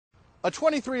A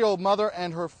 23-year-old mother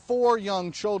and her 4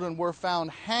 young children were found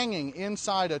hanging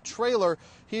inside a trailer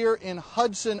here in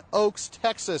Hudson Oaks,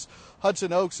 Texas.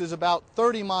 Hudson Oaks is about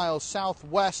 30 miles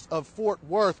southwest of Fort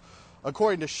Worth.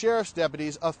 According to sheriff's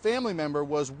deputies, a family member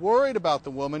was worried about the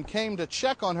woman, came to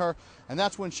check on her, and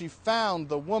that's when she found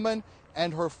the woman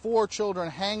and her 4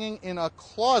 children hanging in a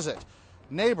closet.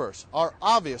 Neighbors are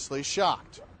obviously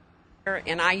shocked.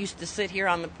 And I used to sit here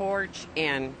on the porch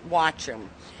and watch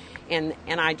them. And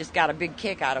I just got a big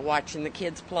kick out of watching the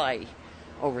kids play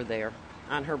over there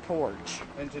on her porch.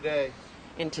 And today?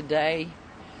 And today,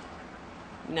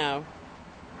 no.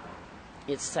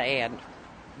 It's sad.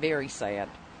 Very sad.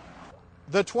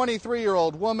 The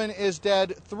 23-year-old woman is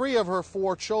dead. 3 of her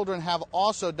 4 children have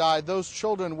also died. Those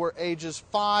children were ages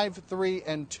 5, 3,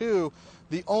 and 2.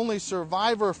 The only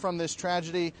survivor from this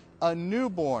tragedy, a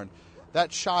newborn.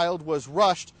 That child was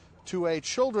rushed to a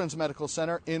children's medical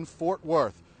center in Fort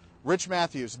Worth. Rich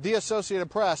Matthews, The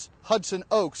Associated Press, Hudson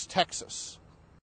Oaks, Texas.